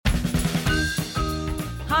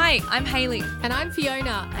Hi, I'm Hayley. And I'm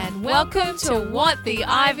Fiona. And welcome to What the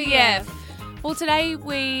IVF. Well, today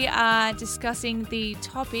we are discussing the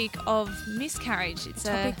topic of miscarriage. It's a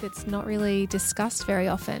topic that's not really discussed very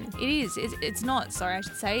often. It is. It's not, sorry, I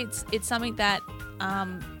should say. It's something that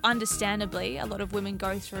understandably a lot of women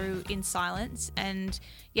go through in silence, and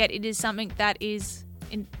yet it is something that is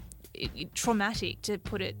traumatic, to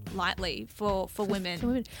put it lightly, for women. For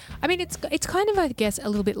women. I mean, it's kind of, I guess, a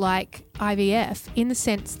little bit like IVF in the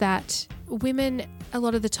sense that women a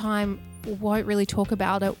lot of the time won't really talk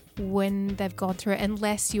about it when they've gone through it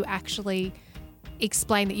unless you actually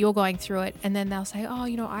explain that you're going through it, and then they'll say, oh,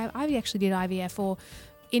 you know, I actually did IVF. Or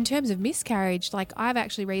in terms of miscarriage, like I've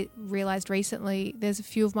actually realised recently there's a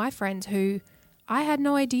few of my friends who I had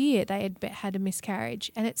no idea they had a miscarriage,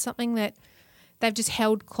 and it's something that they've just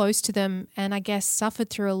held close to them and I guess suffered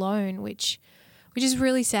through alone, which is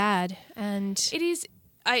really sad. And it is.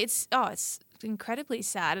 It's incredibly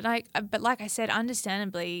sad. And but like I said,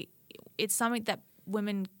 understandably, it's something that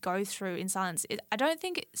women go through in silence. I don't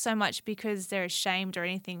think so much because they're ashamed or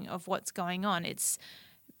anything of what's going on. It's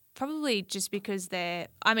probably just because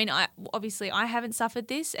obviously I haven't suffered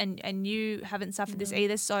this and you haven't suffered this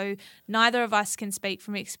either. So neither of us can speak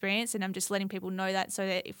from experience, and I'm just letting people know that, so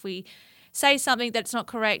that if we say something that's not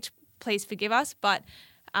correct, please forgive us. But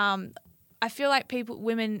I feel like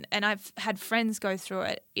women, and I've had friends go through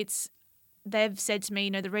it, they've said to me, you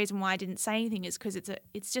know, the reason why I didn't say anything is because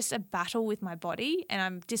it's just a battle with my body, and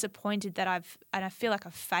I'm disappointed that I feel like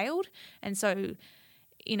I've failed. And so,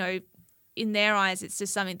 you know, in their eyes, it's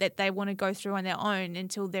just something that they want to go through on their own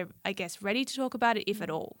until they're, I guess, ready to talk about it, if at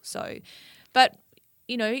all. So, but,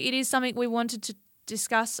 you know, it is something we wanted to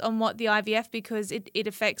discuss on What the IVF, because it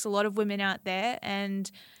affects a lot of women out there. And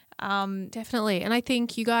definitely. And I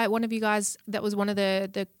think one of you guys, that was one of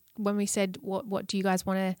the when we said what do you guys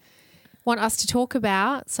want us to talk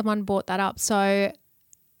about, someone brought that up. So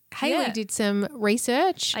Hayley did some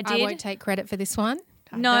research. I did. I won't take credit for this one.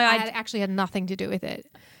 No, I actually had nothing to do with it.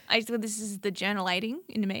 This is the journalating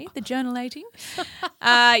into me, the journalating.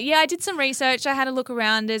 I did some research. I had a look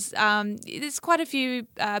around. There's quite a few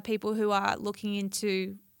people who are looking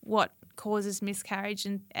into what causes miscarriage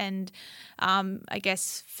and I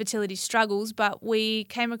guess fertility struggles, but we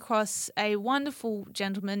came across a wonderful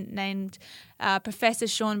gentleman named Professor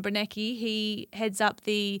Sean Bernecki. He heads up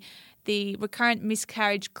the recurrent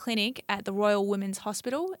miscarriage clinic at the Royal Women's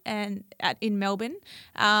Hospital in Melbourne,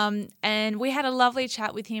 and we had a lovely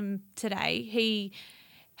chat with him today. He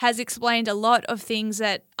has explained a lot of things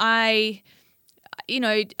that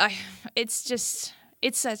it's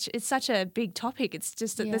such a big topic. It's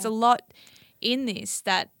just that there's a lot in this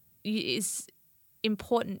that is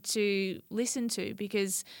important to listen to,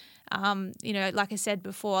 because you know, like I said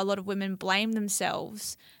before, a lot of women blame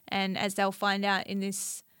themselves, and as they'll find out in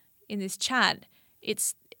this chat,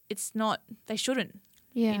 it's not, they shouldn't.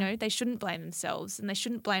 Yeah. You know, they shouldn't blame themselves, and they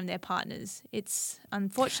shouldn't blame their partners. It's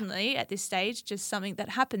unfortunately at this stage just something that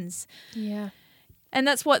happens. Yeah. And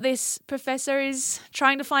that's what this professor is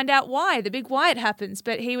trying to find out, the big why it happens.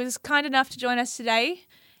 But he was kind enough to join us today.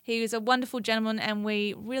 He was a wonderful gentleman, and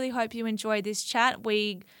we really hope you enjoyed this chat.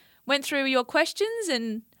 We went through your questions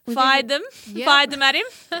and fired them at him,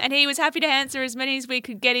 and he was happy to answer as many as we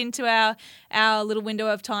could get into our little window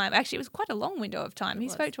of time. Actually, it was quite a long window of time. He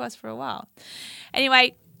spoke to us for a while.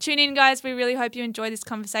 Anyway, tune in, guys. We really hope you enjoyed this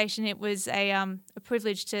conversation. It was a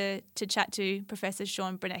privilege to chat to Professor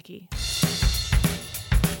Sean Bernecki.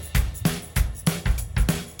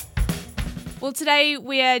 Well, today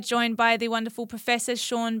we are joined by the wonderful Professor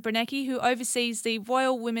Sean Bernecki, who oversees the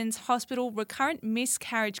Royal Women's Hospital Recurrent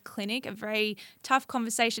Miscarriage Clinic. A very tough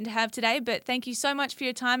conversation to have today, but thank you so much for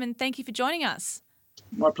your time, and thank you for joining us.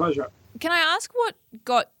 My pleasure. Can I ask what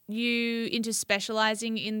got you into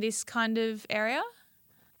specialising in this kind of area?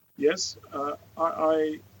 Yes,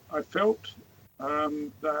 I felt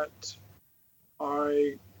that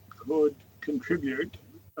I could contribute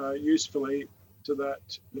usefully to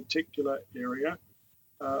that particular area.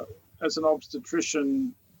 As an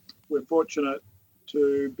obstetrician, we're fortunate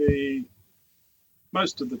to be,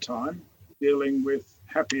 most of the time, dealing with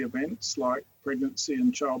happy events like pregnancy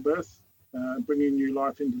and childbirth, bringing new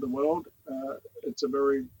life into the world. It's a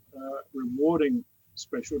very rewarding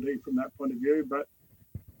specialty from that point of view, but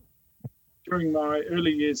during my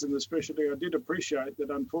early years in the specialty, I did appreciate that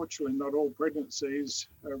unfortunately not all pregnancies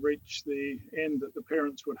reach the end that the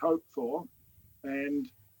parents would hope for, and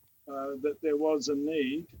that there was a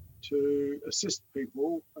need to assist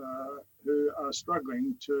people who are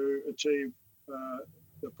struggling to achieve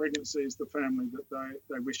the pregnancies, the family that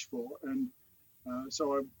they wish for. And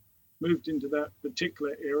so I moved into that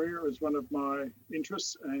particular area as one of my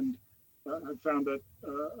interests, and have found it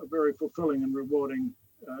a very fulfilling and rewarding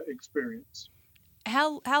experience.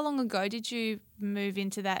 How long ago did you move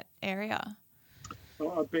into that area?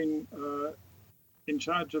 Well, I've been in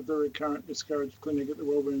charge of the recurrent miscarriage clinic at the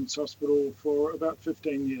Royal Women's Hospital for about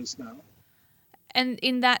 15 years now. And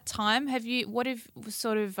in that time, what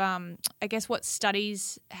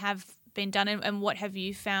studies have been done, and what have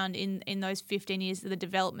you found in those 15 years of the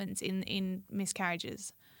developments in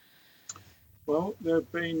miscarriages? Well, there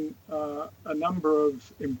have been a number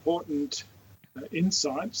of important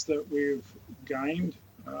insights that we've gained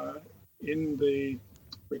in the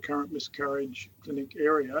recurrent miscarriage clinic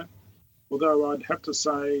area, although I'd have to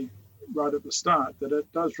say right at the start that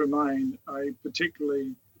it does remain a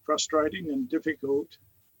particularly frustrating and difficult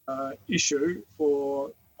issue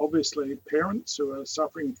for obviously parents who are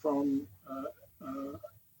suffering from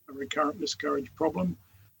a recurrent miscarriage problem,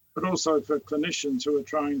 but also for clinicians who are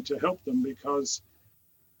trying to help them, because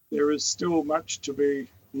there is still much to be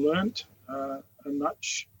learnt and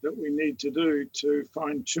much that we need to do to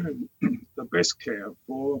fine-tune the best care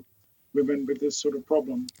for women with this sort of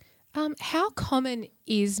problem. How common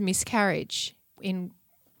is miscarriage in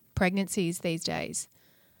pregnancies these days?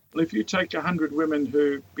 Well, if you take 100 women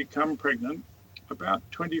who become pregnant, about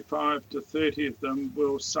 25 to 30 of them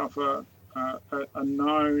will suffer a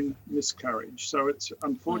known miscarriage. So it's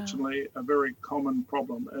unfortunately a very common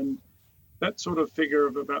problem. And that sort of figure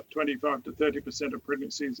of about 25 to 30% of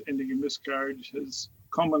pregnancies ending in miscarriage is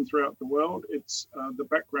common throughout the world. It's the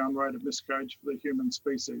background rate of miscarriage for the human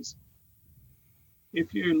species.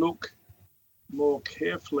 If you look more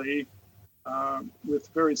carefully with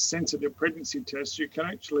very sensitive pregnancy tests, you can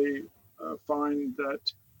actually find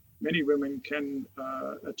that many women can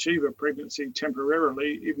achieve a pregnancy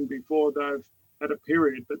temporarily even before they've had a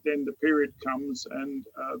period, but then the period comes and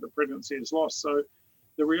the pregnancy is lost. So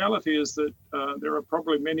the reality is that there are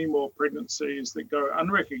probably many more pregnancies that go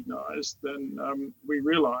unrecognised than we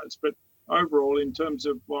realise. But overall, in terms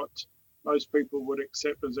of what most people would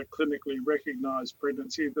accept as a clinically recognised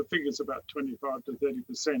pregnancy, the figure's about 25 to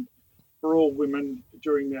 30% for all women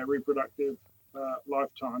during their reproductive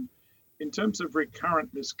lifetime. In terms of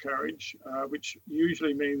recurrent miscarriage, which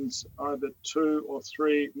usually means either 2 or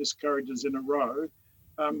 3 miscarriages in a row,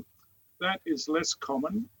 that is less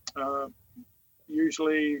common.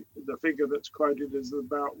 Usually the figure that's quoted is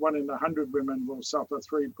about 1 in 100 women will suffer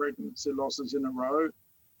 3 pregnancy losses in a row.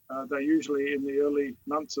 They're usually in the early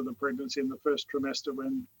months of the pregnancy, in the first trimester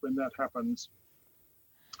when that happens.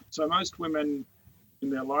 So most women in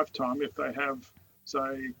their lifetime, if they have,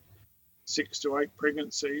 say, 6 to 8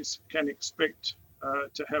 pregnancies, can expect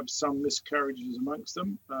to have some miscarriages amongst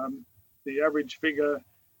them. The average figure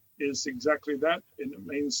is exactly that, and it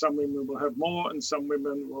means some women will have more and some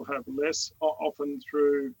women will have less, often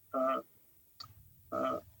through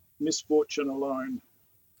misfortune alone.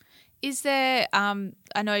 Is there?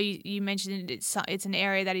 I know you mentioned it's an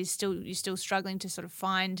area that you're still struggling to sort of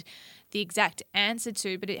find the exact answer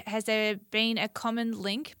to. But has there been a common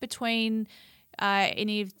link between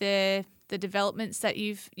any of the developments that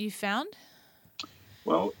you've found?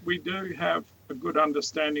 Well, we do have a good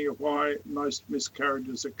understanding of why most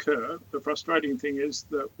miscarriages occur. The frustrating thing is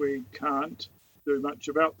that we can't do much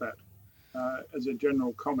about that as a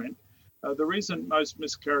general comment. The reason most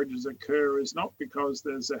miscarriages occur is not because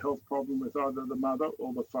there's a health problem with either the mother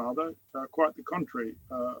or the father. Quite the contrary.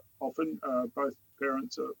 Often both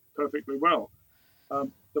parents are perfectly well.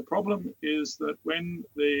 The problem is that when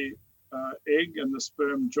the egg and the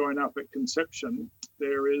sperm join up at conception,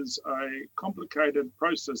 there is a complicated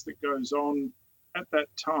process that goes on at that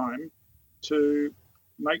time to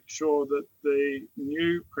make sure that the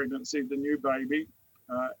new pregnancy, the new baby,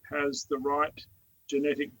 has the right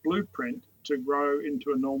genetic blueprint to grow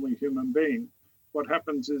into a normal human being. What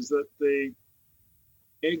happens is that the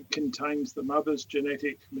egg contains the mother's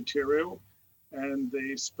genetic material and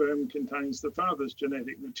the sperm contains the father's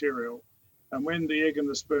genetic material. And when the egg and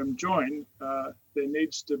the sperm join, there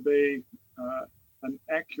needs to be an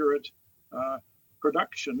accurate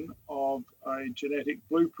production of a genetic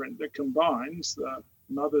blueprint that combines the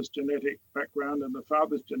mother's genetic background and the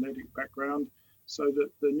father's genetic background, so that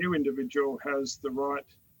the new individual has the right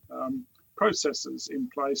processes in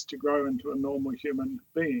place to grow into a normal human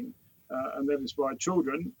being. And that is why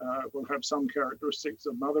children will have some characteristics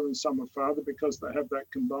of mother and some of father, because they have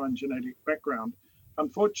that combined genetic background.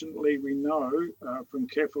 Unfortunately, we know from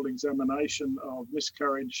careful examination of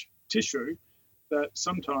miscarriage tissue that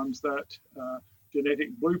sometimes that genetic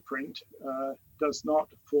blueprint does not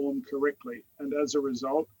form correctly. And as a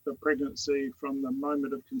result, the pregnancy from the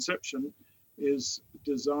moment of conception is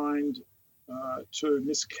designed to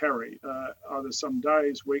miscarry either some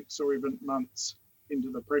days, weeks, or even months into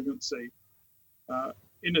the pregnancy.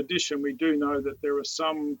 In addition, we do know that there are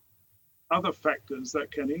some other factors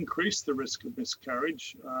that can increase the risk of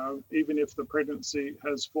miscarriage, even if the pregnancy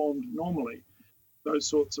has formed normally. Those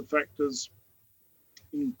sorts of factors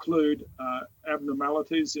include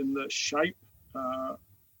abnormalities in the shape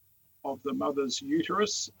of the mother's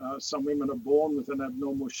uterus. Some women are born with an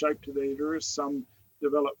abnormal shape to their uterus. Some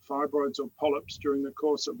develop fibroids or polyps during the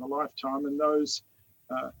course of a lifetime, and those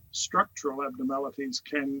structural abnormalities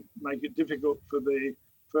can make it difficult for the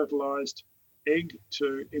fertilized egg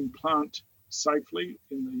to implant safely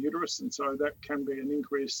in the uterus, and so that can be an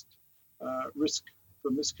increased risk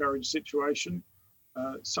for miscarriage situation.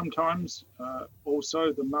 Sometimes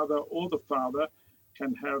also the mother or the father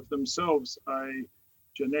can have themselves a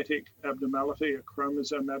genetic abnormality, a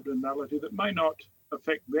chromosome abnormality that may not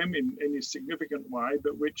affect them in any significant way,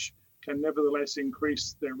 but which can nevertheless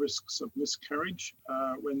increase their risks of miscarriage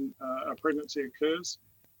when a pregnancy occurs.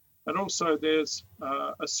 And also there's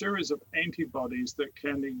a series of antibodies that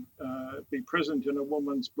can be present in a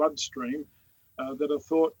woman's bloodstream that are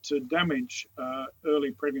thought to damage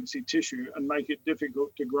early pregnancy tissue and make it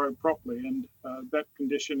difficult to grow properly. And that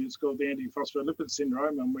condition is called the antiphospholipid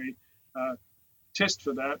syndrome, and we test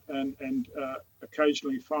for that and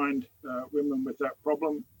occasionally find women with that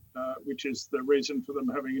problem, which is the reason for them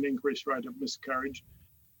having an increased rate of miscarriage.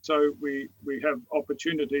 So we have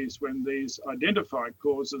opportunities when these identified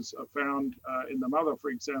causes are found in the mother, for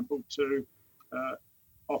example, to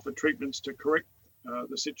offer treatments to correct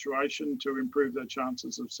the situation to improve their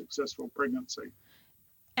chances of successful pregnancy.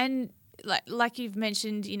 And like you've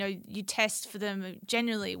mentioned, you test for them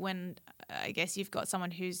generally when I guess you've got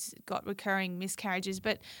someone who's got recurring miscarriages.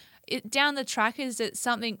 But down the track, is it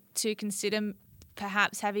something to consider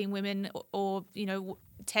perhaps having women or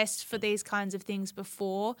test for these kinds of things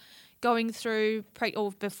before going through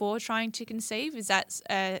or before trying to conceive? Is that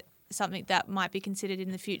something that might be considered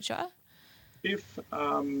in the future? If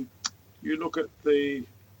you look at the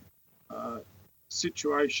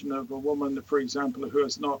situation of a woman, for example, who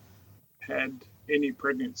has not had any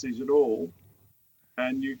pregnancies at all,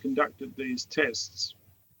 and you conducted these tests,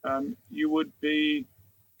 you would be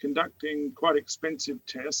conducting quite expensive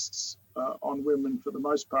tests on women for the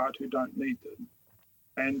most part who don't need them.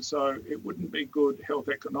 And so it wouldn't be good health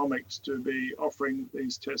economics to be offering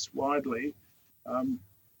these tests widely.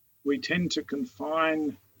 We tend to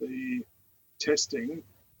confine the testing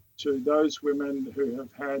to those women who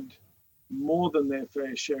have had more than their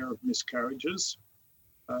fair share of miscarriages.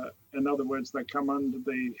 In other words, they come under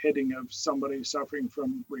the heading of somebody suffering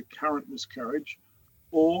from recurrent miscarriage,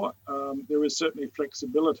 or there is certainly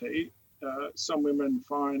flexibility. Some women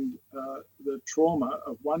find the trauma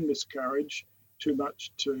of one miscarriage too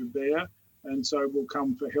much to bear, and so will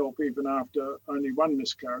come for help even after only one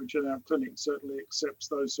miscarriage, and our clinic certainly accepts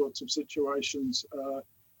those sorts of situations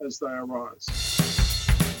as they arise.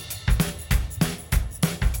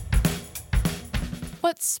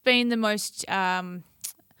 What's been the most,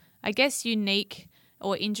 unique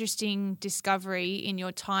or interesting discovery in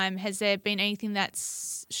your time? Has there been anything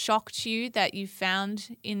that's shocked you that you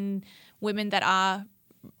found in women that are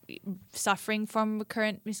suffering from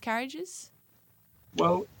recurrent miscarriages?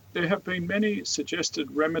 Well, there have been many suggested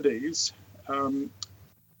remedies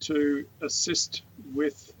to assist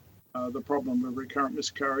with the problem of recurrent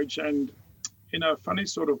miscarriage. And in a funny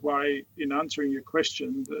sort of way, in answering your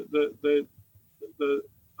question, the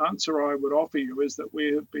answer I would offer you is that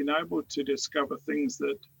we have been able to discover things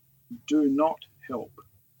that do not help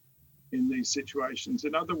in these situations.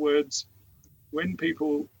 In other words, when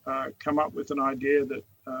people come up with an idea that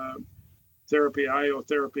therapy A or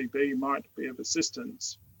therapy B might be of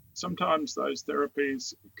assistance, sometimes those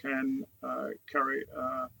therapies can carry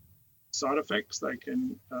side effects. They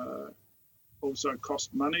can also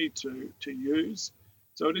cost money to use.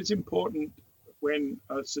 So it is important when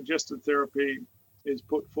a suggested therapy is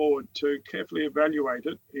put forward to carefully evaluate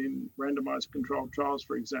it in randomized controlled trials,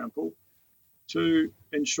 for example, to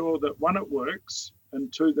ensure that one, it works,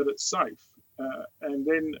 and two, that it's safe. And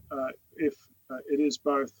then if it is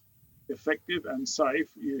both effective and safe,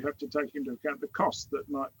 you have to take into account the costs that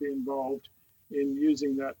might be involved in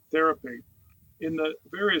using that therapy. In the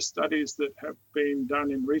various studies that have been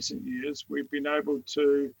done in recent years, we've been able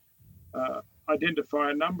to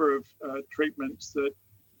identify a number of treatments that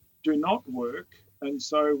do not work. And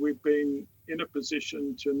so we've been in a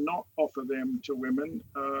position to not offer them to women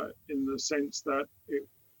in the sense that it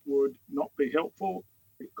would not be helpful,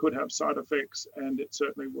 it could have side effects, and it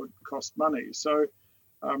certainly would cost money. So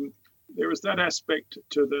there is that aspect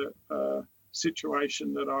to the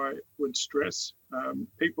situation that I would stress.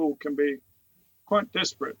 People can be quite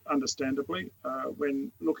desperate, understandably,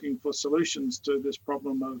 when looking for solutions to this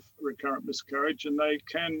problem of recurrent miscarriage, and they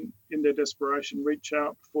can, in their desperation, reach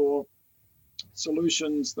out for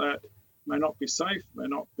solutions that may not be safe, may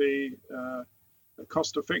not be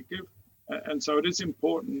cost effective. And so it is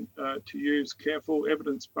important to use careful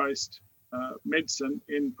evidence-based medicine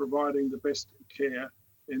in providing the best care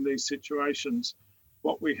in these situations.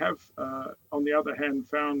 What we have, on the other hand,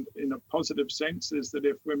 found in a positive sense is that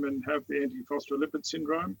if women have the antiphospholipid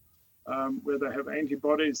syndrome, where they have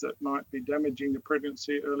antibodies that might be damaging the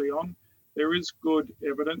pregnancy early on, there is good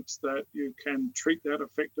evidence that you can treat that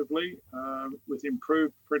effectively with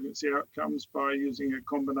improved pregnancy outcomes by using a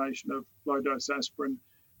combination of low-dose aspirin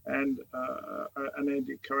and an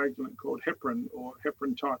anticoagulant called heparin or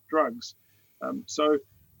heparin-type drugs. So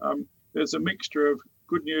there's a mixture of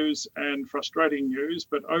good news and frustrating news,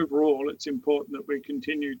 but overall it's important that we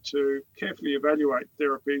continue to carefully evaluate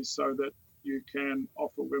therapies so that you can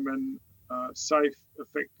offer women safe,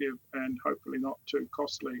 effective, and hopefully not too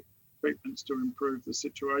costly treatments to improve the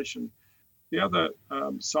situation. The other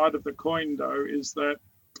side of the coin, though, is that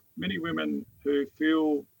many women who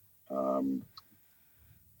feel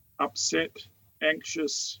upset,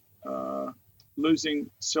 anxious, losing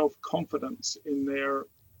self-confidence in their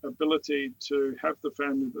ability to have the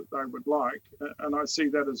family that they would like, and I see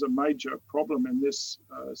that as a major problem in this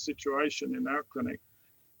situation in our clinic.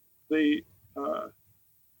 The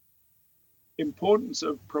importance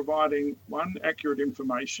of providing, one, accurate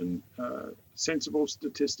information, sensible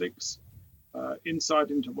statistics, insight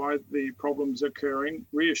into why the problem's occurring,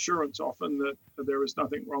 reassurance often that there is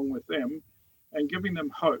nothing wrong with them, and giving them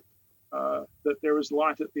hope that there is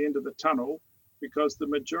light at the end of the tunnel, because the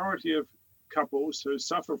majority of couples who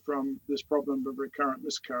suffer from this problem of recurrent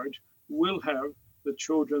miscarriage will have the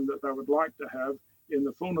children that they would like to have in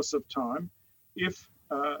the fullness of time if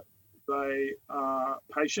they are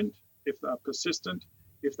patient, if they're persistent,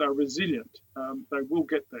 if they're resilient. They will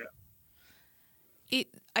get there.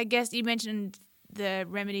 I guess you mentioned the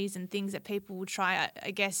remedies and things that people will try.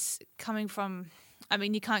 I guess coming from, I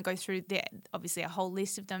mean, you can't go through obviously a whole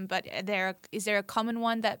list of them, but is there a common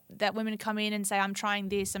one that women come in and say, I'm trying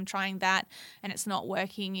this, I'm trying that, and it's not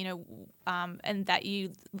working, and that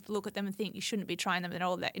you look at them and think you shouldn't be trying them at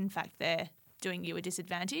all, that in fact they're doing you a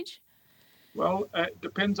disadvantage? Well, it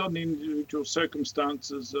depends on the individual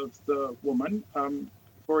circumstances of the woman.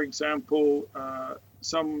 For example,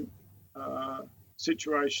 some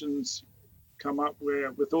situations come up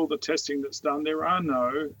where with all the testing that's done, there are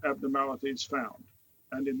no abnormalities found.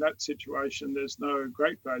 And in that situation, there's no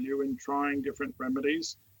great value in trying different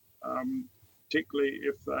remedies, particularly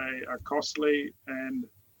if they are costly and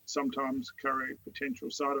sometimes carry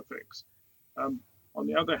potential side effects. On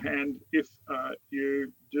the other hand, if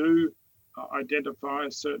you do identify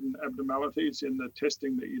certain abnormalities in the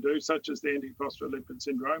testing that you do, such as the antiphospholipid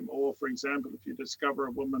syndrome, or for example, if you discover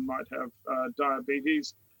a woman might have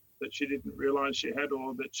diabetes that she didn't realize she had,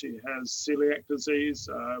 or that she has celiac disease,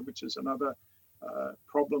 which is another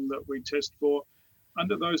problem that we test for.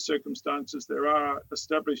 Under those circumstances, there are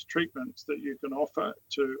established treatments that you can offer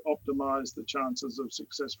to optimize the chances of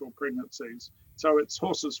successful pregnancies. So it's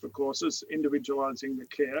horses for courses, individualizing the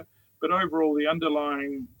care, but overall the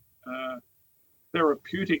underlying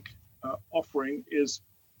therapeutic offering is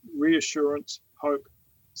reassurance, hope,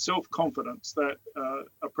 self-confidence that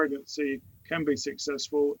a pregnancy can be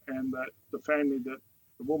successful and that the family that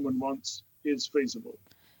the woman wants is feasible.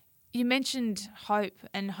 You mentioned hope,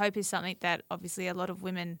 and hope is something that obviously a lot of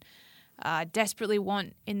women desperately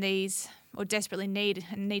want in these, or desperately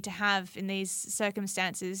need to have in these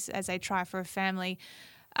circumstances as they try for a family.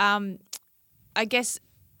 I guess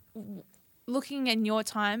looking in your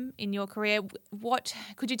time, in your career, what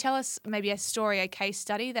could you tell us maybe a story, a case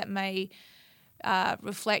study that may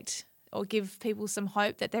reflect or give people some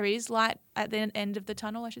hope that there is light at the end of the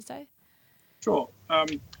tunnel, I should say? Sure.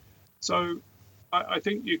 So I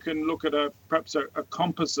think you can look at perhaps a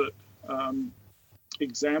composite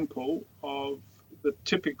example of the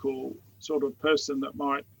typical sort of person that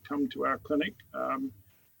might come to our clinic.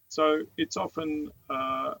 So it's often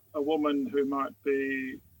a woman who might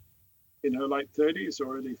be in her late 30s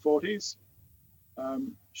or early 40s.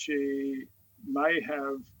 She may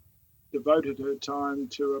have devoted her time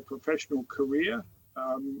to a professional career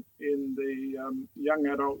in the young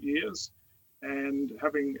adult years. And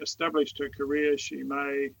having established her career, she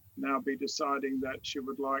may now be deciding that she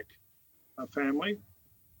would like a family.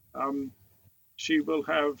 She will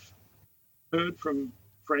have heard from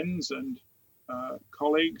friends and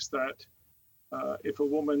colleagues that if a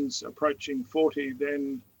woman's approaching 40,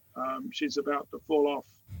 then she's about to fall off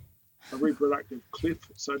a reproductive cliff,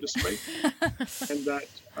 so to speak, and that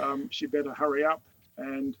she better hurry up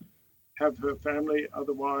and have her family,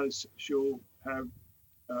 otherwise she'll have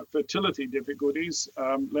fertility difficulties,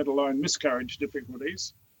 let alone miscarriage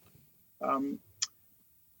difficulties.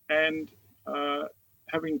 And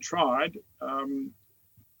having tried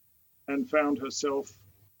and found herself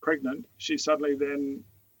pregnant, she suddenly then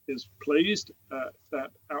is pleased at that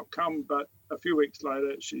outcome, but a few weeks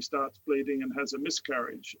later she starts bleeding and has a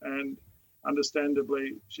miscarriage, and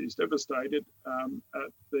understandably she's devastated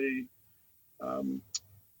at the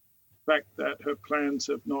fact that her plans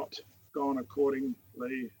have not gone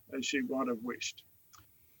accordingly as she might have wished.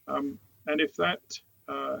 And if that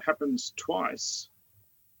happens twice,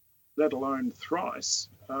 let alone thrice,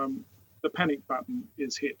 the panic button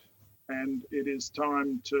is hit, and it is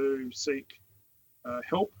time to seek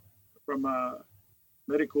help from a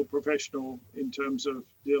medical professional in terms of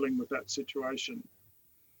dealing with that situation.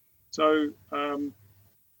 So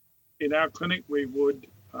in our clinic, we would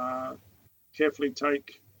carefully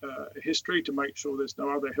take a history to make sure there's no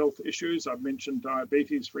other health issues. I've mentioned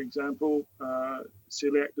diabetes, for example,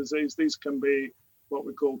 celiac disease. These can be what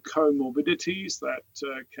we call comorbidities that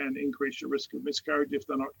can increase your risk of miscarriage if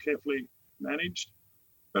they're not carefully managed.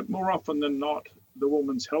 But more often than not, the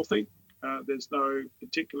woman's healthy. There's no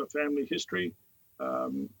particular family history,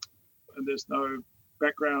 and there's no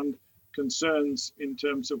background concerns in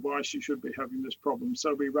terms of why she should be having this problem.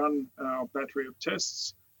 So we run our battery of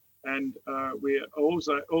tests, and we're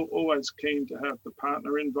also always keen to have the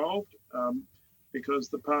partner involved, because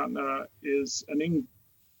the partner is an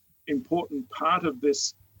important part of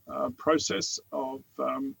this process of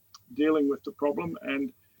dealing with the problem.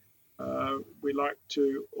 And we like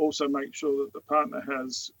to also make sure that the partner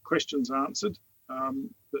has questions answered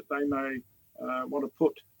that they may want to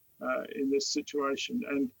put in this situation.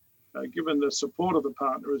 And given the support of the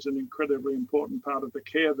partner is an incredibly important part of the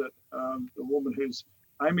care that the woman who's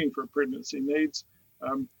aiming for a pregnancy needs,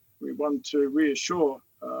 we want to reassure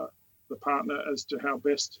the partner as to how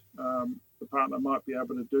best the partner might be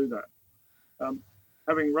able to do that.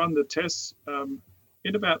 Having run the tests,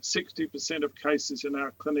 in about 60% of cases in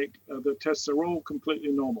our clinic, the tests are all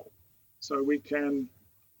completely normal. So we can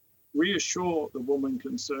reassure the woman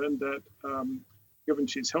concerned that given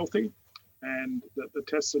she's healthy and that the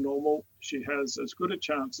tests are normal, she has as good a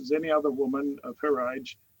chance as any other woman of her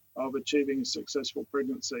age of achieving a successful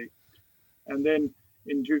pregnancy. And then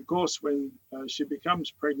in due course, when she becomes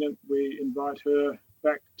pregnant, we invite her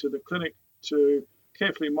back to the clinic to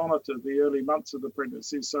carefully monitor the early months of the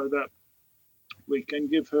pregnancy so that we can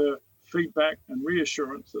give her feedback and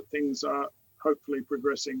reassurance that things are hopefully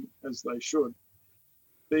progressing as they should.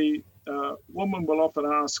 The woman will often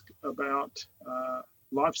ask about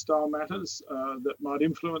lifestyle matters that might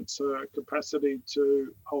influence her capacity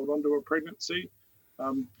to hold on to a pregnancy.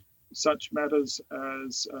 Such matters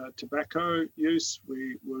as tobacco use.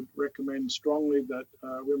 We would recommend strongly that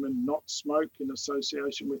women not smoke in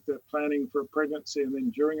association with their planning for a pregnancy and then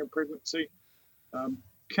during a pregnancy.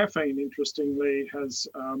 Caffeine, interestingly, has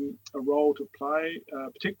a role to play,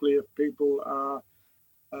 particularly if people are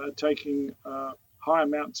taking high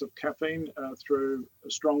amounts of caffeine through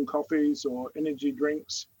strong coffees or energy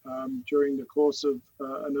drinks during the course of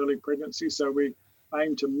an early pregnancy. So we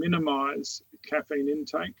aim to minimize caffeine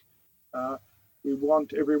intake. We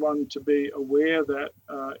want everyone to be aware that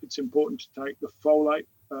it's important to take the folate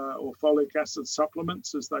or folic acid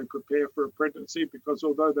supplements as they prepare for a pregnancy, because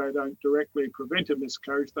although they don't directly prevent a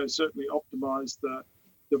miscarriage, they certainly optimize the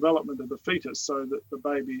development of the fetus so that the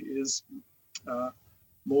baby is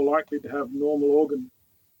more likely to have normal organ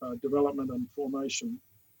development and formation.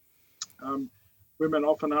 Women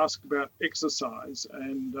often ask about exercise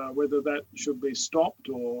and whether that should be stopped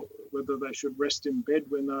or whether they should rest in bed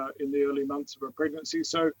when they're in the early months of a pregnancy.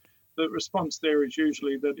 So the response there is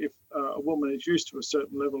usually that if a woman is used to a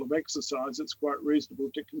certain level of exercise, it's quite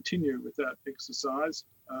reasonable to continue with that exercise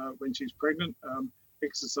when she's pregnant.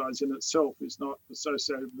 Exercise in itself is not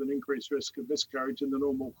associated with an increased risk of miscarriage in the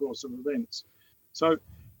normal course of events. So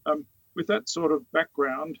with that sort of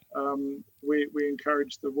background, we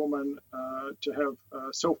encourage the woman to have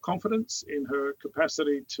self-confidence in her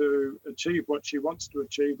capacity to achieve what she wants to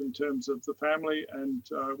achieve in terms of the family, and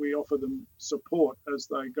we offer them support as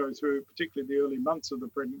they go through, particularly the early months of the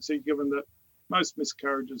pregnancy, given that most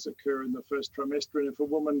miscarriages occur in the first trimester. And if a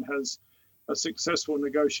woman has a successful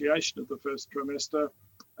negotiation of the first trimester,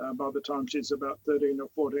 by the time she's about 13 or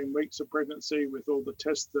 14 weeks of pregnancy, with all the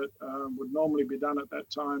tests that would normally be done at that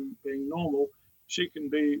time being normal, she can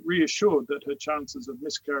be reassured that her chances of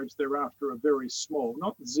miscarriage thereafter are very small.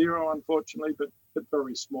 Not zero, unfortunately, but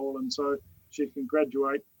very small. And so she can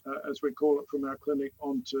graduate, as we call it from our clinic,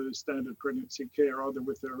 onto standard pregnancy care, either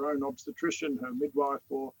with her own obstetrician, her midwife,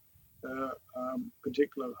 or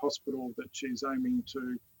particular hospital that she's aiming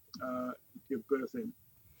to give birth in.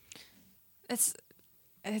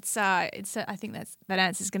 I think that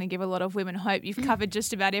answer is going to give a lot of women hope. You've covered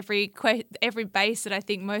just about every base that I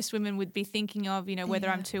think most women would be thinking of. Whether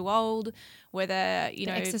I'm too old, whether the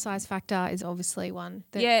exercise factor is obviously one.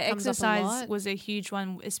 That comes exercise up a lot. was a huge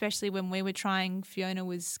one, especially when we were trying. Fiona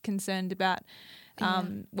was concerned about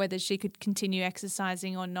whether she could continue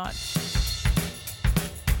exercising or not.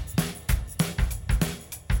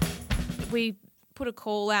 We put a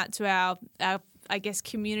call out to our I guess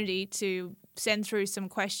community to send through some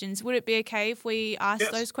questions. Would it be okay if we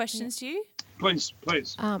ask those questions to you? Please.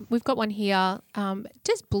 We've got one here.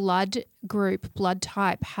 Does blood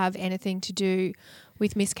type have anything to do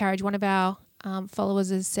with miscarriage? One of our followers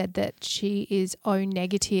has said that she is O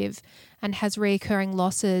negative and has reoccurring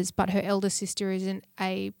losses, but her elder sister isn't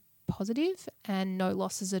A positive and no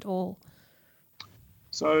losses at all.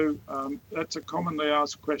 So that's a commonly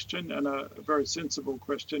asked question and a very sensible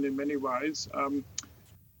question in many ways.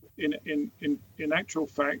 In actual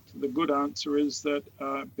fact, the good answer is that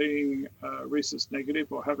being rhesus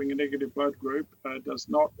negative or having a negative blood group does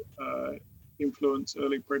not influence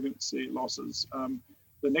early pregnancy losses.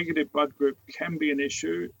 The negative blood group can be an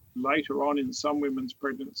issue later on in some women's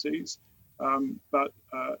pregnancies, but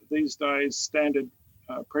these days standard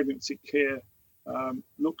pregnancy care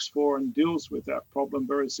looks for and deals with that problem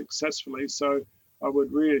very successfully. So I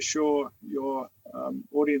would reassure your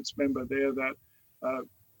audience member there that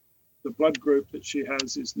the blood group that she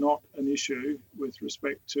has is not an issue with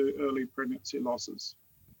respect to early pregnancy losses.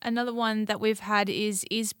 Another one that we've had is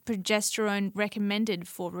progesterone recommended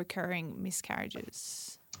for recurring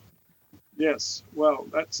miscarriages? Yes, well,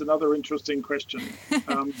 that's another interesting question.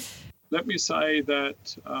 Let me say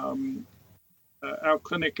that our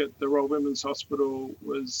clinic at the Royal Women's Hospital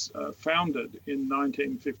was founded in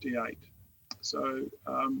 1958, so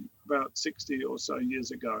about 60 or so years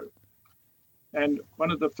ago. And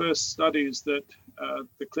one of the first studies that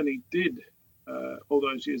the clinic did all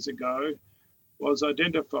those years ago was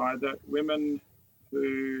identify that women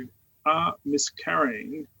who are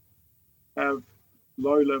miscarrying have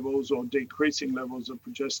low levels or decreasing levels of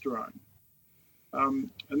progesterone. And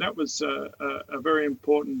that was a very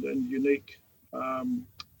important and unique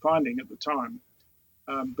finding at the time.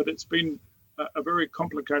 But it's been a very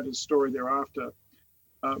complicated story thereafter.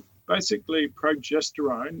 Basically,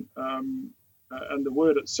 progesterone, and the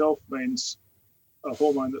word itself means a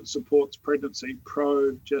hormone that supports pregnancy,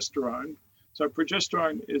 progesterone. So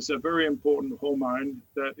progesterone is a very important hormone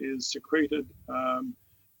that is secreted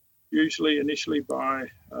usually initially by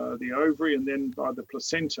the ovary and then by the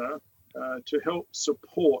placenta to help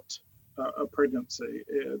support a pregnancy.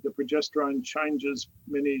 The progesterone changes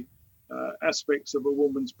many aspects of a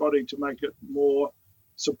woman's body to make it more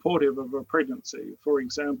supportive of a pregnancy. For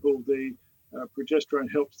example, the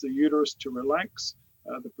progesterone helps the uterus to relax.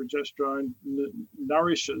 The progesterone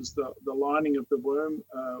nourishes the lining of the womb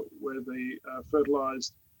where the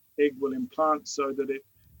fertilized egg will implant so that it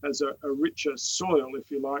has a richer soil,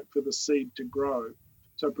 if you like, for the seed to grow.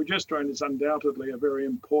 So progesterone is undoubtedly a very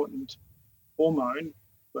important hormone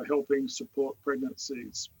for helping support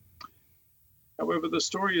pregnancies. However, the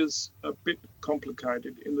story is a bit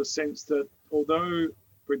complicated in the sense that although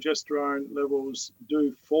progesterone levels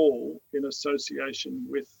do fall in association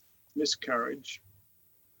with miscarriage,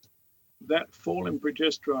 that fall in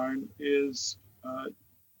progesterone is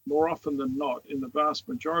more often than not, in the vast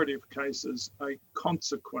majority of cases, a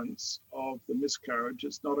consequence of the miscarriage.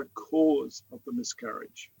 It's not a cause of the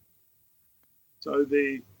miscarriage. So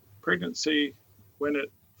the pregnancy, when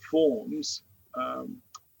it forms,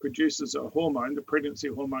 produces a hormone, the pregnancy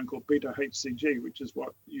hormone called beta-HCG, which is what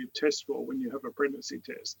you test for when you have a pregnancy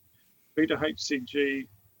test. Beta-HCG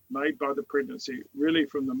made by the pregnancy, really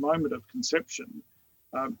from the moment of conception,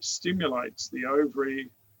 stimulates the ovary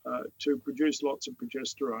to produce lots of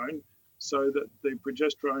progesterone so that the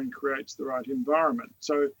progesterone creates the right environment.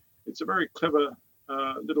 So it's a very clever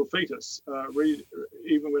little fetus.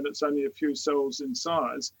 Even when it's only a few cells in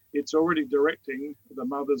size, it's already directing the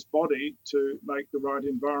mother's body to make the right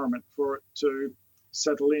environment for it to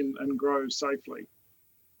settle in and grow safely.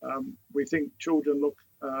 We think children look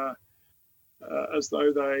as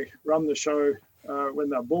though they run the show when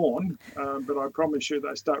they're born, but I promise you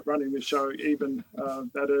they start running the show even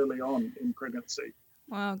that early on in pregnancy.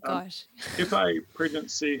 Oh, gosh. If a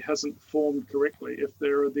pregnancy hasn't formed correctly, if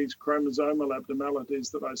there are these chromosomal abnormalities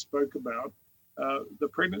that I spoke about, the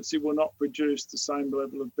pregnancy will not produce the same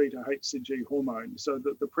level of beta-HCG hormone, so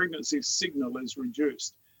that the pregnancy signal is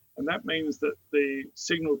reduced. And that means that the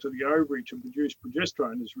signal to the ovary to produce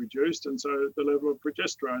progesterone is reduced, and so the level of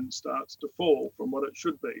progesterone starts to fall from what it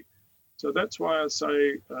should be. So that's why I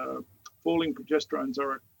say falling progesterones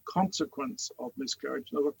are a consequence of miscarriage,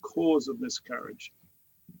 not a cause of miscarriage.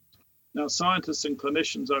 Now, scientists and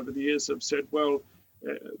clinicians over the years have said, well,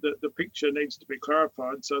 the picture needs to be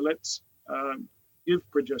clarified, so let's give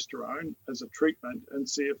progesterone as a treatment and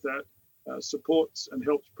see if that supports and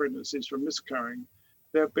helps pregnancies from miscarrying.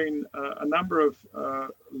 There have been a number of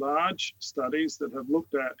large studies that have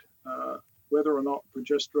looked at whether or not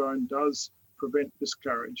progesterone does prevent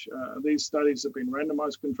miscarriage. These studies have been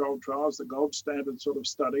randomized controlled trials, the gold standard sort of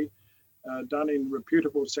study, done in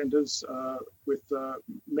reputable centres with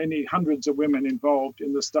many hundreds of women involved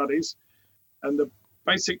in the studies. And the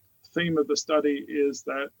basic theme of the study is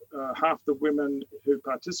that half the women who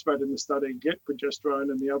participate in the study get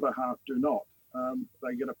progesterone and the other half do not.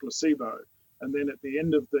 They get a placebo. And then at the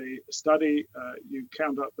end of the study, you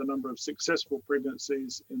count up the number of successful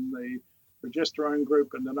pregnancies in the progesterone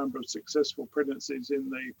group and the number of successful pregnancies in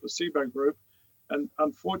the placebo group. And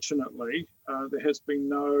unfortunately, there has been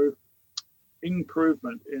no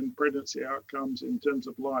improvement in pregnancy outcomes in terms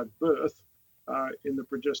of live birth in the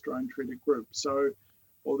progesterone treated group. So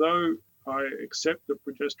although I accept that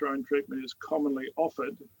progesterone treatment is commonly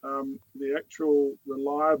offered, the actual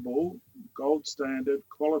reliable gold standard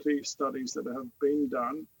quality studies that have been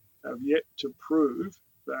done have yet to prove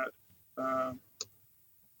that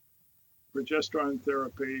progesterone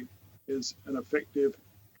therapy is an effective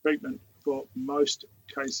treatment for most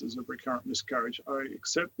cases of recurrent miscarriage. I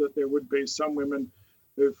accept that there would be some women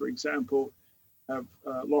who, for example, have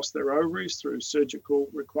lost their ovaries through surgical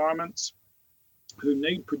requirements, who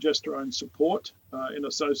need progesterone support in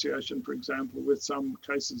association, for example, with some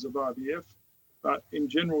cases of IVF. But in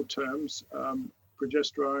general terms,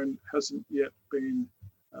 progesterone hasn't yet been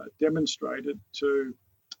demonstrated to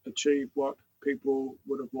achieve what people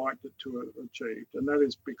would have liked it to have achieved. And that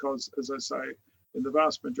is because, as I say, in the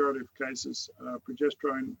vast majority of cases,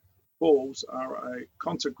 progesterone falls are a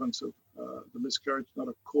consequence of the miscarriage, not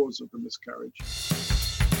a cause of the miscarriage.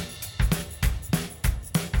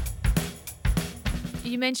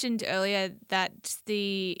 You mentioned earlier that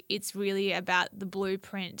it's really about the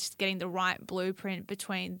blueprint, getting the right blueprint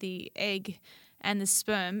between the egg and the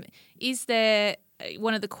sperm. Is there,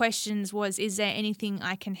 one of the questions was, is there anything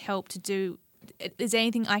I can help to do? Is there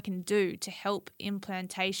anything I can do to help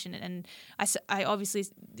implantation? And I obviously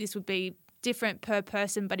this would be different per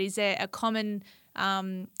person, but is there a common,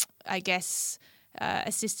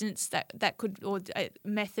 assistance that could, or a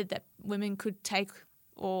method that women could take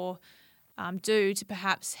or do to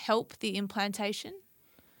perhaps help the implantation?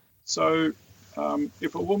 So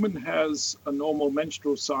if a woman has a normal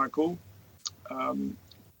menstrual cycle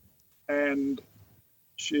and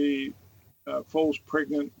she falls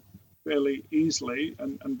pregnant fairly easily,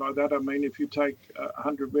 and by that I mean if you take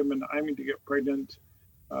 100 women aiming to get pregnant,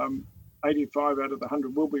 85 out of the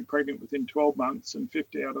 100 will be pregnant within 12 months and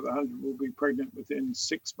 50 out of the 100 will be pregnant within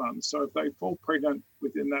 6 months. So if they fall pregnant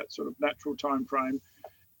within that sort of natural time frame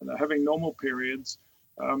and they're having normal periods,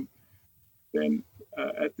 then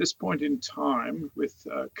at this point in time with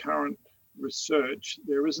current research,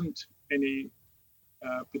 there isn't any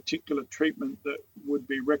particular treatment that would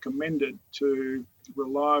be recommended to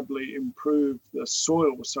reliably improve the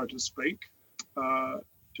soil, so to speak.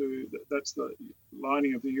 That's the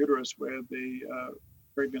lining of the uterus where the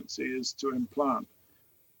pregnancy is to implant.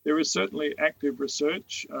 There is certainly active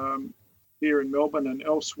research here in Melbourne and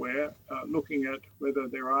elsewhere looking at whether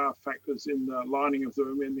there are factors in the lining of the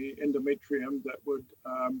womb, in the endometrium, that would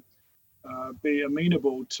be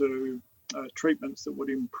amenable to treatments that would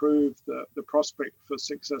improve the prospect for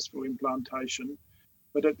successful implantation.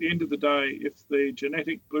 But at the end of the day, if the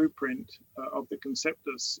genetic blueprint of the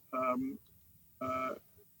conceptus,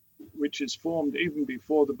 which is formed even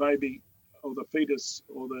before the baby or the fetus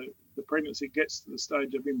or the pregnancy gets to the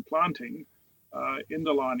stage of implanting in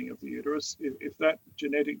the lining of the uterus, if that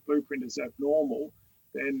genetic blueprint is abnormal,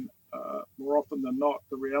 then more often than not,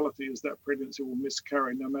 the reality is that pregnancy will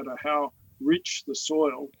miscarry no matter how rich the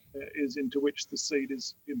soil is into which the seed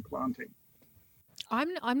is implanting.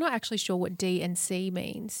 I'm not actually sure what D and C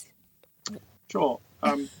means. Sure.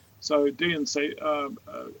 So D and C,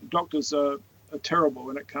 doctors are terrible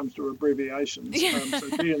when it comes to abbreviations.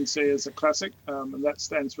 So D and C is a classic, and that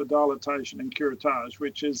stands for dilatation and curettage,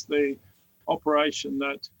 which is the operation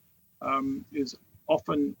that is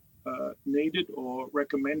often needed or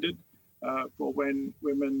recommended for when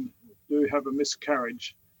women do have a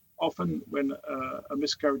miscarriage. Often when a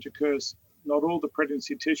miscarriage occurs, not all the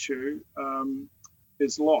pregnancy tissue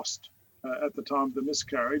is lost at the time of the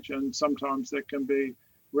miscarriage, and sometimes there can be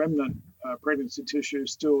remnant pregnancy tissue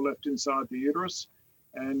still left inside the uterus,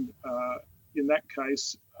 and in that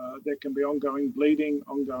case there can be ongoing bleeding,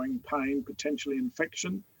 ongoing pain, potentially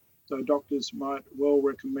infection. So doctors might well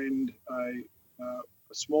recommend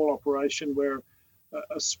a small operation where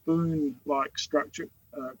a spoon-like structure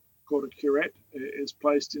called a curette is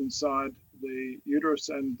placed inside the uterus,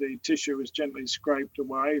 and the tissue is gently scraped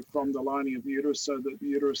away from the lining of the uterus so that the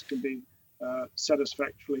uterus can be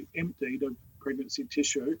satisfactorily emptied of pregnancy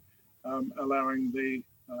tissue, allowing the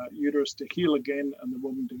uterus to heal again and the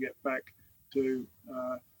woman to get back to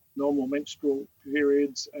normal menstrual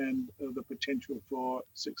periods and the potential for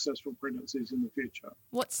successful pregnancies in the future.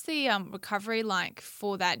 What's the recovery like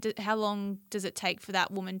for that? How long does it take for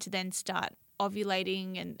that woman to then start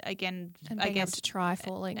ovulating and again, and being able to try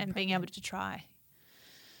falling and being able to try?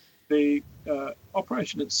 The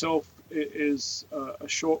operation itself is a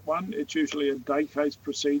short one. It's usually a day case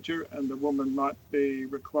procedure, and the woman might be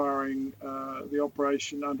requiring the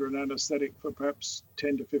operation under an anaesthetic for perhaps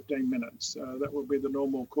 10 to 15 minutes. That will be the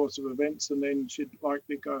normal course of events, and then she'd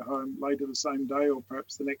likely go home later the same day or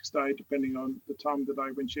perhaps the next day, depending on the time of the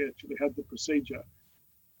day when she actually had the procedure.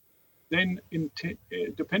 Then,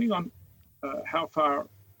 depending on how far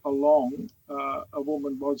along a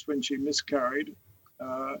woman was when she miscarried,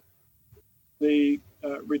 the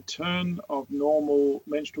return of normal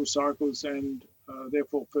menstrual cycles and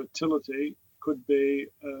therefore fertility could be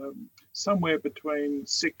somewhere between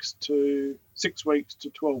 6 weeks to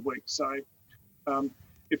 12 weeks. So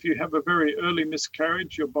if you have a very early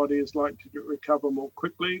miscarriage, your body is likely to recover more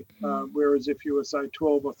quickly, whereas if you were, say,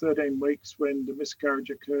 12 or 13 weeks when the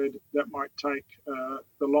miscarriage occurred, that might take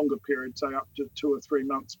the longer period, say up to 2 or 3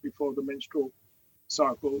 months before the menstrual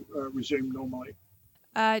cycle resumed normally.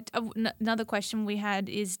 Another question we had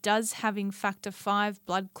is, does having factor V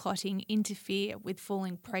blood clotting interfere with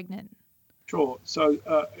falling pregnant? Sure. So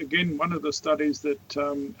again, one of the studies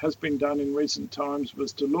that has been done in recent times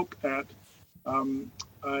was to look at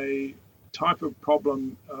a type of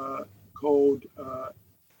problem called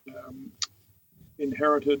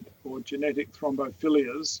inherited or genetic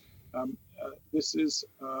thrombophilias. This is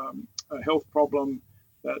a health problem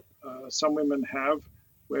that some women have,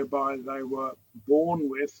 whereby they were born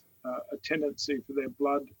with a tendency for their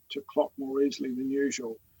blood to clot more easily than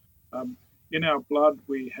usual. In our blood,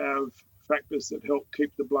 we have factors that help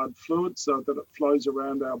keep the blood fluid so that it flows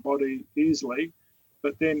around our body easily.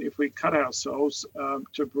 But then if we cut ourselves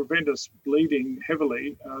to prevent us bleeding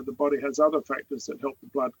heavily, the body has other factors that help the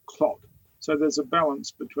blood clot. So there's a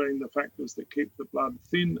balance between the factors that keep the blood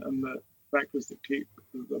thin and the factors that keep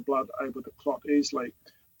the blood able to clot easily.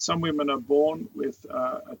 Some women are born with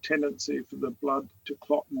a tendency for the blood to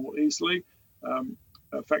clot more easily.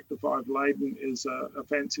 Factor V Leiden is a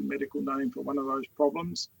fancy medical name for one of those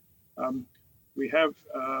problems. We have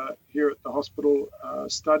here at the hospital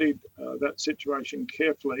studied that situation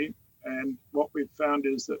carefully, and what we've found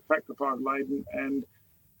is that factor V Leiden and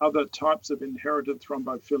other types of inherited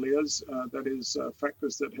thrombophilias, that is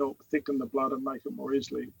factors that help thicken the blood and make it more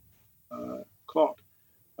easily clot,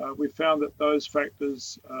 we found that those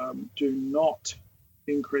factors do not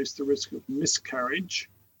increase the risk of miscarriage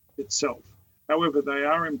itself. However, they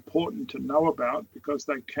are important to know about because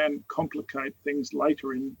they can complicate things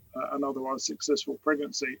later in an otherwise successful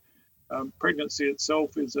pregnancy. Pregnancy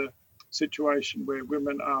itself is a situation where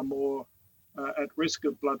women are more at risk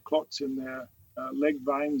of blood clots in their leg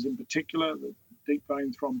veins in particular, the deep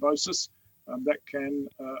vein thrombosis. That can,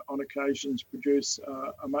 on occasions, produce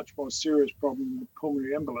a much more serious problem with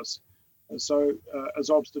pulmonary embolus. So as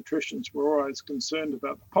obstetricians, we're always concerned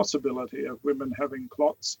about the possibility of women having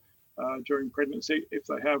clots during pregnancy if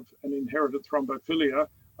they have an inherited thrombophilia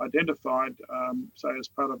identified, say, as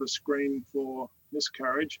part of a screen for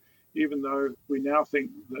miscarriage. Even though we now think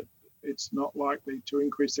that it's not likely to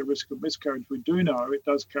increase the risk of miscarriage, we do know it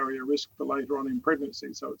does carry a risk for later on in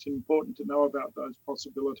pregnancy. So it's important to know about those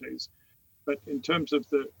possibilities. But in terms of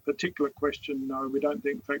the particular question, no, we don't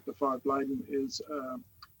think factor V Leiden is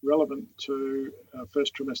relevant to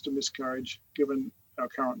first trimester miscarriage, given our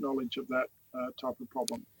current knowledge of that type of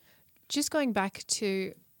problem. Just going back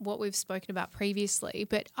to what we've spoken about previously,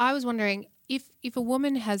 but I was wondering if a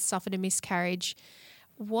woman has suffered a miscarriage,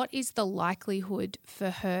 what is the likelihood for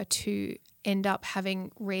her to end up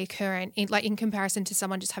having reoccurring, in comparison to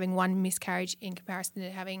someone just having one miscarriage in comparison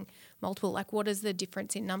to having multiple? Like, what is the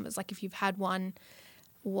difference in numbers? Like, if you've had one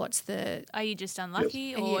what's the... Are you just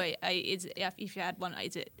unlucky, Yes. or if you had one,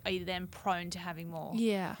 are you then prone to having more?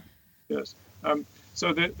 Yeah. Yes.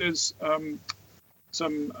 So there's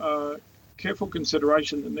some careful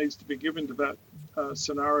consideration that needs to be given to that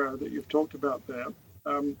scenario that you've talked about there.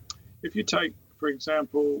 If you take, for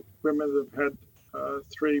example, women that have had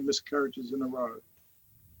 3 miscarriages in a row,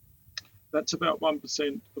 that's about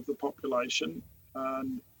 1% of the population.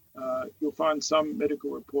 And you'll find some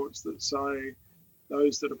medical reports that say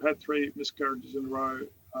those that have had 3 miscarriages in a row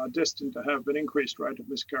are destined to have an increased rate of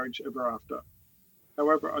miscarriage ever after.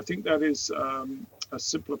 However, I think that is a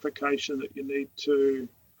simplification that you need to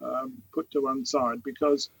put to one side,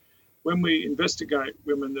 because when we investigate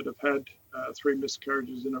women that have had 3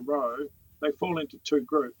 miscarriages in a row, they fall into 2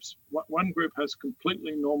 groups. One group has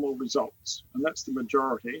completely normal results, and that's the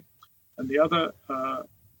majority, and the other,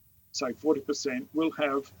 say 40%, will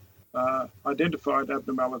have identified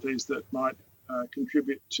abnormalities that might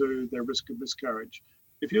contribute to their risk of miscarriage.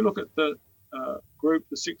 If you look at the group,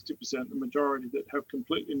 the 60%, the majority that have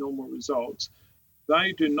completely normal results,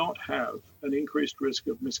 they do not have an increased risk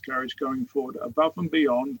of miscarriage going forward above and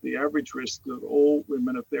beyond the average risk that all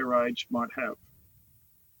women of their age might have.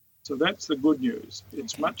 So that's the good news.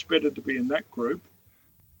 It's much better to be in that group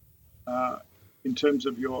in terms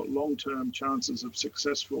of your long-term chances of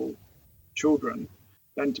successful children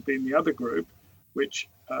than to be in the other group, which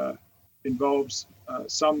involves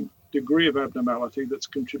some degree of abnormality that's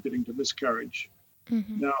contributing to miscarriage.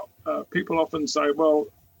 Mm-hmm. Now, people often say, well,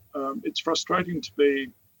 it's frustrating to be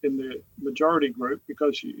in the majority group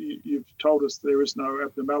because you've told us there is no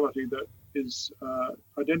abnormality that is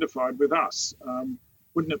identified with us.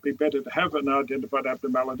 Wouldn't it be better to have an identified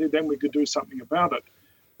abnormality? Then we could do something about it.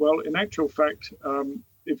 Well, in actual fact,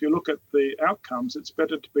 if you look at the outcomes, it's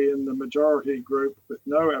better to be in the majority group with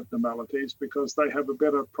no abnormalities because they have a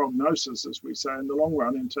better prognosis, as we say, in the long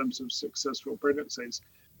run in terms of successful pregnancies.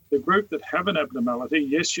 The group that have an abnormality,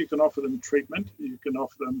 yes, you can offer them treatment. You can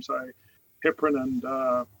offer them, say, heparin and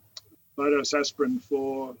low-dose aspirin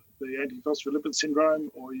for the antiphospholipid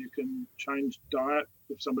syndrome, or you can change diet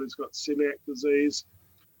if somebody's got celiac disease,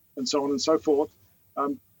 and so on and so forth.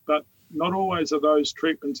 But not always are those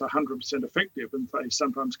treatments 100% effective, and they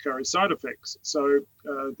sometimes carry side effects. So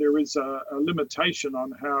there is a limitation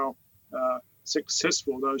on how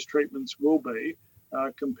successful those treatments will be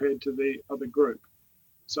compared to the other group.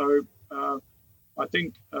 So I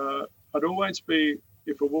think I'd always be,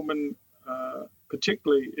 if a woman,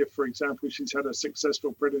 particularly if, for example, she's had a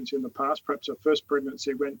successful pregnancy in the past, perhaps her first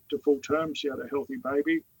pregnancy went to full term, she had a healthy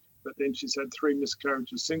baby, but then she's had 3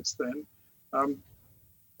 miscarriages since then.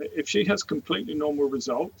 If she has completely normal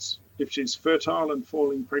results, if she's fertile and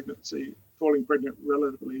falling pregnant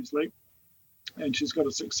relatively easily, and she's got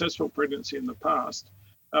a successful pregnancy in the past,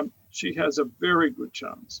 she has a very good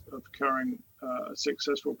chance of carrying a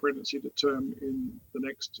successful pregnancy to term in the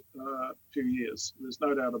next few years. There's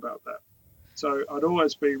no doubt about that. So I'd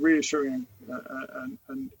always be reassuring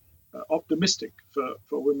and optimistic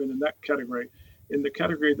for women in that category. In the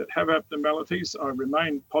category that have abnormalities, I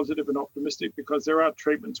remain positive and optimistic because there are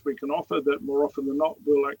treatments we can offer that more often than not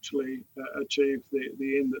will actually achieve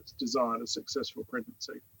the end that's desired, a successful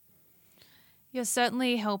pregnancy. You're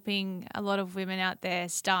certainly helping a lot of women out there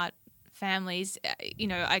start families.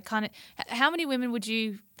 How many women would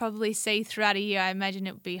you probably see throughout a year? I imagine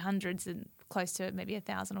it would be hundreds and close to maybe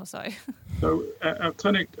 1,000 or so. So our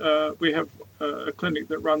clinic, we have a clinic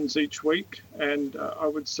that runs each week, and I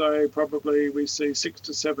would say probably we see 6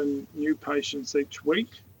 to 7 new patients each week.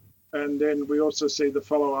 And then we also see the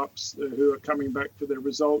follow-ups who are coming back for their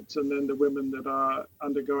results, and then the women that are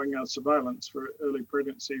undergoing our surveillance for early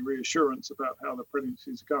pregnancy reassurance about how the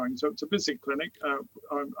pregnancy is going. So it's a busy clinic.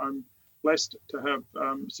 I'm blessed to have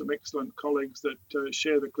some excellent colleagues that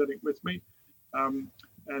share the clinic with me.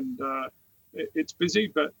 It's busy,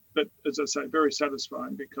 but as I say, very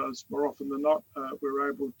satisfying because more often than not, we're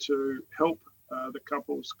able to help the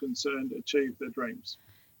couples concerned achieve their dreams.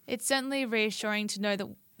 It's certainly reassuring to know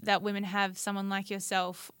that women have someone like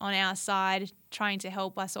yourself on our side trying to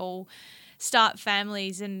help us all start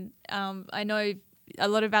families. And I know a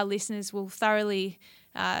lot of our listeners will thoroughly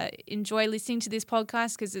enjoy listening to this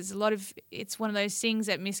podcast because it's one of those things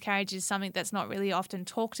that miscarriage is something that's not really often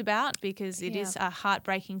talked about because it is a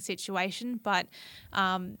heartbreaking situation. But,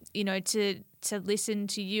 to listen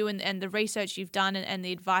to you and the research you've done and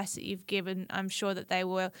the advice that you've given, I'm sure that they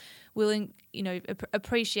were willing,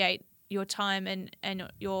 appreciate your time and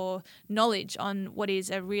your knowledge on what is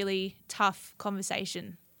a really tough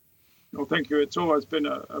conversation. Well, thank you. It's always been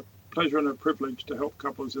a pleasure and a privilege to help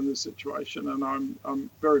couples in this situation, and I'm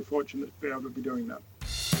very fortunate to be able to be doing that.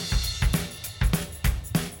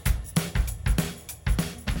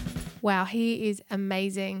 Wow, he is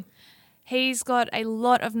amazing. He's got a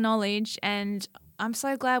lot of knowledge, and I'm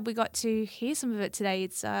so glad we got to hear some of it today.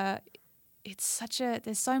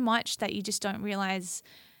 There's so much that you just don't realize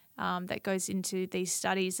that goes into these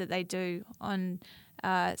studies that they do on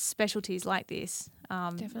specialties like this.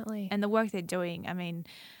 Definitely. And the work they're doing. I mean,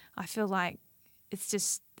 I feel like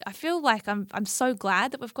I'm so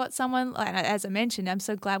glad that we've got someone, like, as I mentioned, I'm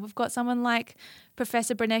so glad we've got someone like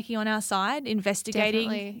Professor Branecki on our side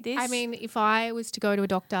investigating this. I mean, if I was to go to a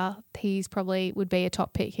doctor, he's probably would be a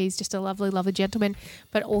top pick. He's just a lovely, lovely gentleman,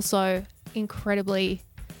 but also incredibly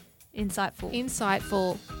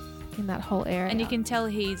insightful in that whole area. And you can tell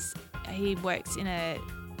he works in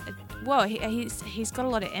he's got a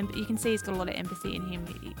lot of you can see he's got a lot of empathy in him.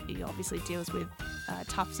 He obviously deals with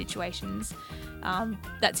tough situations.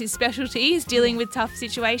 That's his specialty, is dealing with tough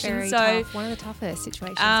situations. Very tough. One of the toughest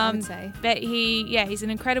situations, I would say. But he's an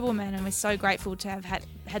incredible man, and we're so grateful to have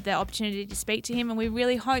had the opportunity to speak to him, and we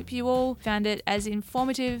really hope you all found it as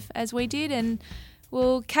informative as we did, and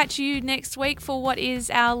we'll catch you next week for what is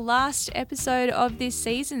our last episode of this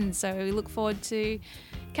season. So we look forward to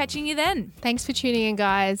catching you then. Thanks for tuning in,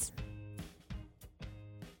 guys.